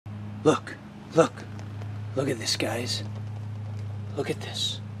Look, look, look at this, guys. Look at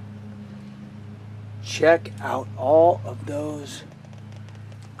this. Check out all of those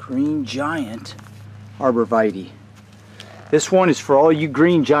green giant Arborvitae. This one is for all you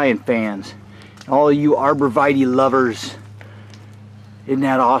green giant fans, all you Arborvitae lovers. Isn't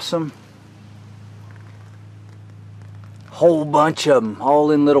that awesome? Whole bunch of them,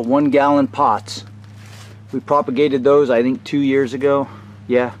 all in little 1-gallon pots. We propagated those, I think, 2 years ago.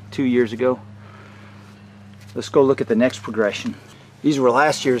 Yeah, 2 years ago. Let's go look at the next progression. These were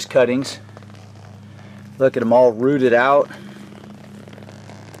last year's cuttings. Look at them all rooted out.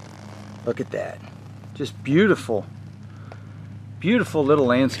 Look at that. Just beautiful, beautiful little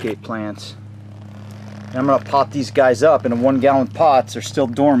landscape plants. And I'm going to pop these guys up in 1-gallon pots. They're still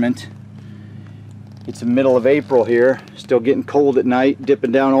dormant. It's the middle of April here. Still getting cold at night,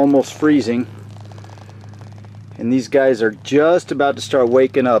 dipping down almost freezing. And these guys are just about to start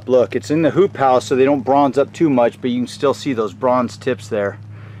waking up. Look, it's in the hoop house so they don't bronze up too much, but you can still see those bronze tips there.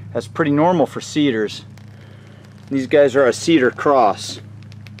 That's pretty normal for cedars. These guys are a cedar cross.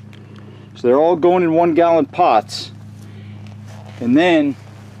 So they're all going in 1-gallon pots. And then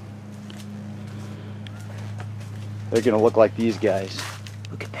they're going to look like these guys.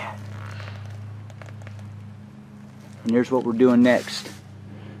 Look at that. And here's what we're doing next.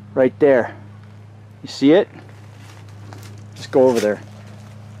 Right there. You see it? Just go over there.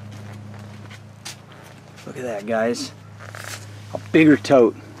 Look at that, guys. A bigger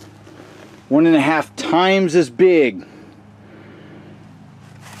tote. 1.5 times as big.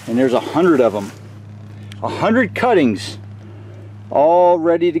 And there's 100 of them. 100 cuttings. All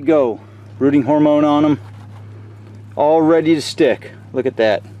ready to go. Rooting hormone on them. All ready to stick. Look at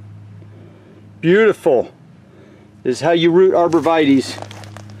that. Beautiful. This is how you root Arborvitaes.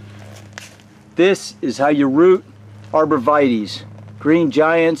 This is how you root Arborvitaes. Green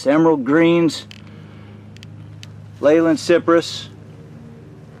giants, emerald greens, Leyland cypress,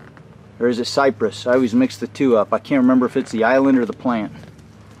 or is it cypress? I always mix the two up. I can't remember if it's the island or the plant.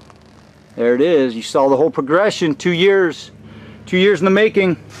 There it is. You saw the whole progression. 2 years. 2 years in the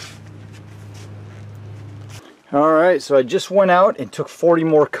making. Alright, so I just went out and took 40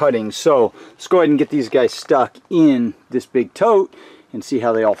 more cuttings. So let's go ahead and get these guys stuck in this big tote and see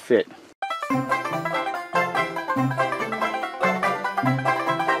how they all fit.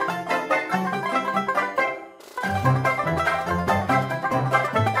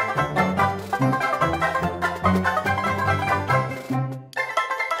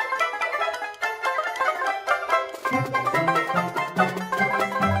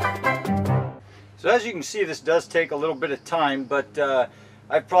 So as you can see, this does take a little bit of time, but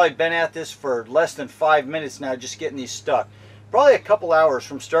I've probably been at this for less than 5 minutes now, just getting these stuck. Probably a couple hours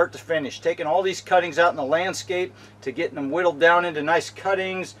from start to finish, taking all these cuttings out in the landscape to getting them whittled down into nice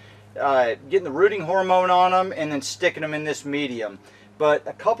cuttings, getting the rooting hormone on them, and then sticking them in this medium. But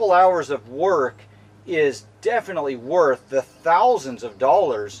a couple hours of work is definitely worth the thousands of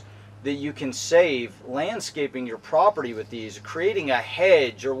dollars that you can save landscaping your property with these, creating a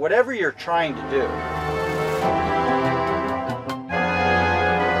hedge or whatever you're trying to do.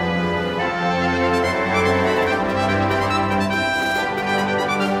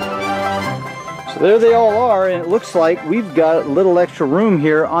 So there they all are, and it looks like we've got a little extra room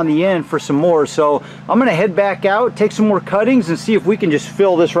here on the end for some more. So I'm gonna head back out, take some more cuttings, and see if we can just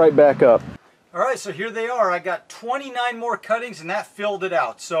fill this right back up. Alright, so here they are. I got 29 more cuttings and that filled it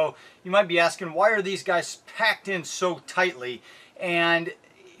out. So you might be asking, why are these guys packed in so tightly? And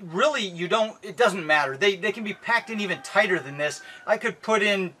really, it doesn't matter. They can be packed in even tighter than this. I could put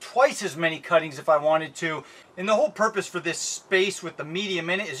in twice as many cuttings if I wanted to. And the whole purpose for this space with the medium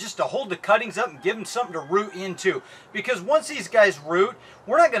in it is just to hold the cuttings up and give them something to root into. Because once these guys root,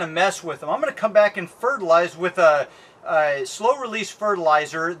 we're not going to mess with them. I'm going to come back and fertilize with a slow release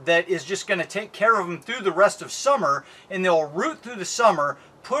fertilizer that is just going to take care of them through the rest of summer, and they'll root through the summer,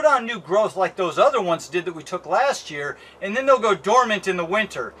 put on new growth like those other ones did that we took last year, and then they'll go dormant in the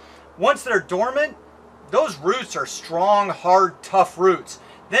winter. Once they're dormant, those roots are strong, hard, tough roots.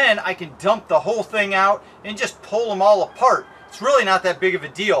 Then I can dump the whole thing out and just pull them all apart. It's really not that big of a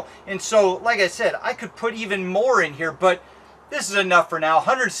deal. And so, like I said, I could put even more in here, but this is enough for now.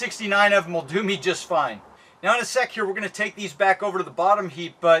 169 of them will do me just fine. Now in a sec here, we're going to take these back over to the bottom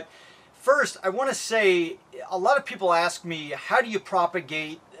heap, but first I want to say, a lot of people ask me, how do you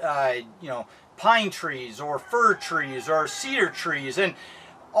propagate, pine trees or fir trees or cedar trees? And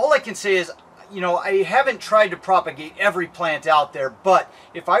all I can say is, I haven't tried to propagate every plant out there, but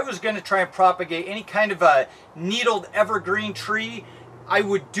if I was going to try and propagate any kind of a needled evergreen tree, I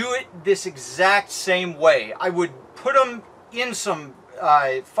would do it this exact same way. I would put them in some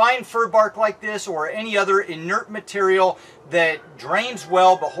fine fir bark like this or any other inert material that drains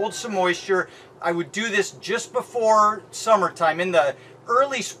well but holds some moisture, I would do this just before summertime, in the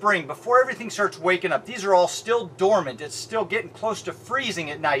early spring, before everything starts waking up. These are all still dormant. It's still getting close to freezing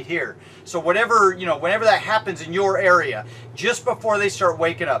at night here. So whatever, you know, whenever that happens in your area, just before they start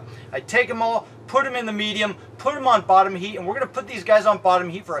waking up, I take them all, put them in the medium, put them on bottom heat, and we're going to put these guys on bottom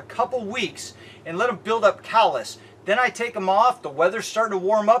heat for a couple weeks and let them build up callus. Then I take them off, the weather's starting to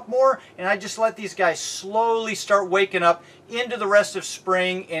warm up more, and I just let these guys slowly start waking up into the rest of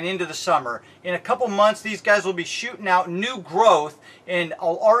spring and into the summer. In a couple months, these guys will be shooting out new growth, and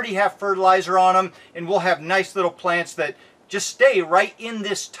I'll already have fertilizer on them, and we'll have nice little plants that just stay right in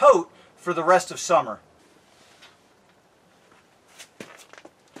this tote for the rest of summer.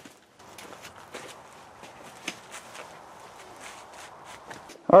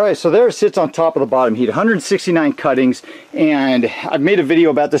 Alright, so there it sits on top of the bottom heat, 169 cuttings, and I've made a video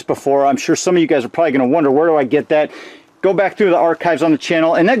about this before. I'm sure some of you guys are probably going to wonder, where do I get that? Go back through the archives on the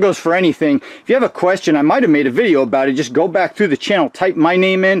channel, and that goes for anything. If you have a question, I might have made a video about it. Just go back through the channel, type my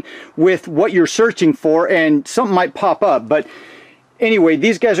name in with what you're searching for, and something might pop up. But anyway,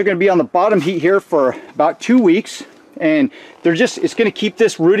 these guys are going to be on the bottom heat here for about 2 weeks, and it's going to keep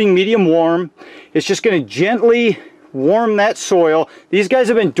this rooting medium warm. It's just going to gently warm that soil. These guys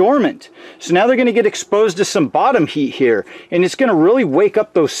have been dormant, so now they're going to get exposed to some bottom heat here, and it's going to really wake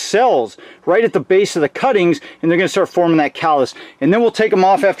up those cells right at the base of the cuttings, and they're going to start forming that callus. And then we'll take them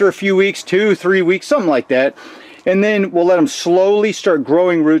off after a few weeks, 2-3 weeks, something like that, and then we'll let them slowly start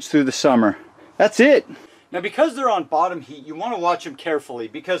growing roots through the summer. That's it. Now, because they're on bottom heat, you want to watch them carefully,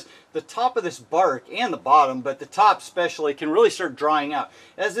 because the top of this bark, and the bottom, but the top especially, can really start drying out.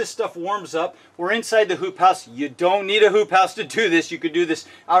 As this stuff warms up, we're inside the hoop house. You don't need a hoop house to do this. You could do this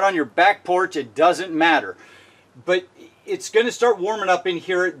out on your back porch. It doesn't matter. But it's going to start warming up in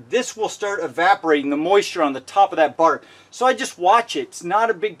here. This will start evaporating the moisture on the top of that bark. So I just watch it. It's not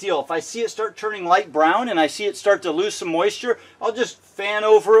a big deal. If I see it start turning light brown and I see it start to lose some moisture, I'll just fan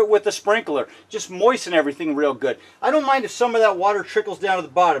over it with a sprinkler. Just moisten everything real good. I don't mind if some of that water trickles down to the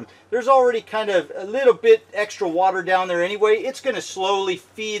bottom. There's already kind of a little bit extra water down there anyway. It's going to slowly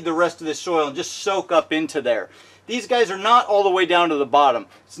feed the rest of the soil and just soak up into there. These guys are not all the way down to the bottom.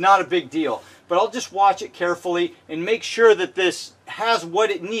 It's not a big deal. But I'll just watch it carefully and make sure that this has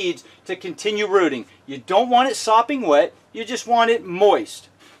what it needs to continue rooting. You don't want it sopping wet, you just want it moist.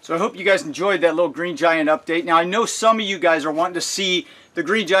 So I hope you guys enjoyed that little green giant update. Now, I know some of you guys are wanting to see the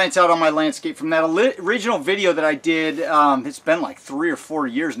green giants out on my landscape from that original video that I did. It's been like 3 or 4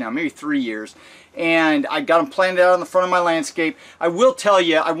 years now, maybe 3 years. And I got them planted out on the front of my landscape. I will tell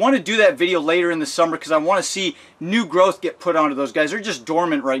you, I want to do that video later in the summer because I want to see new growth get put onto those guys. They're just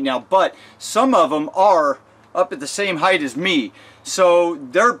dormant right now, but some of them are up at the same height as me. So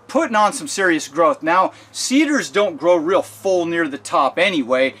they're putting on some serious growth. Now, cedars don't grow real full near the top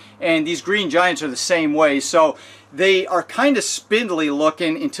anyway, and these green giants are the same way. So they are kind of spindly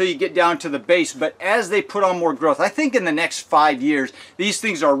looking until you get down to the base, but as they put on more growth, I think in the next 5 years, these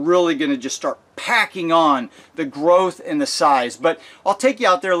things are really going to just start packing on the growth and the size. But I'll take you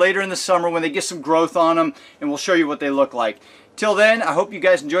out there later in the summer when they get some growth on them, and we'll show you what they look like. Till then, I hope you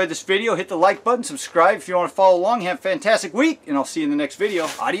guys enjoyed this video. Hit the like button, subscribe if you want to follow along. Have a fantastic week, and I'll see you in the next video.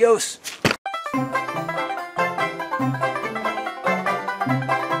 Adios.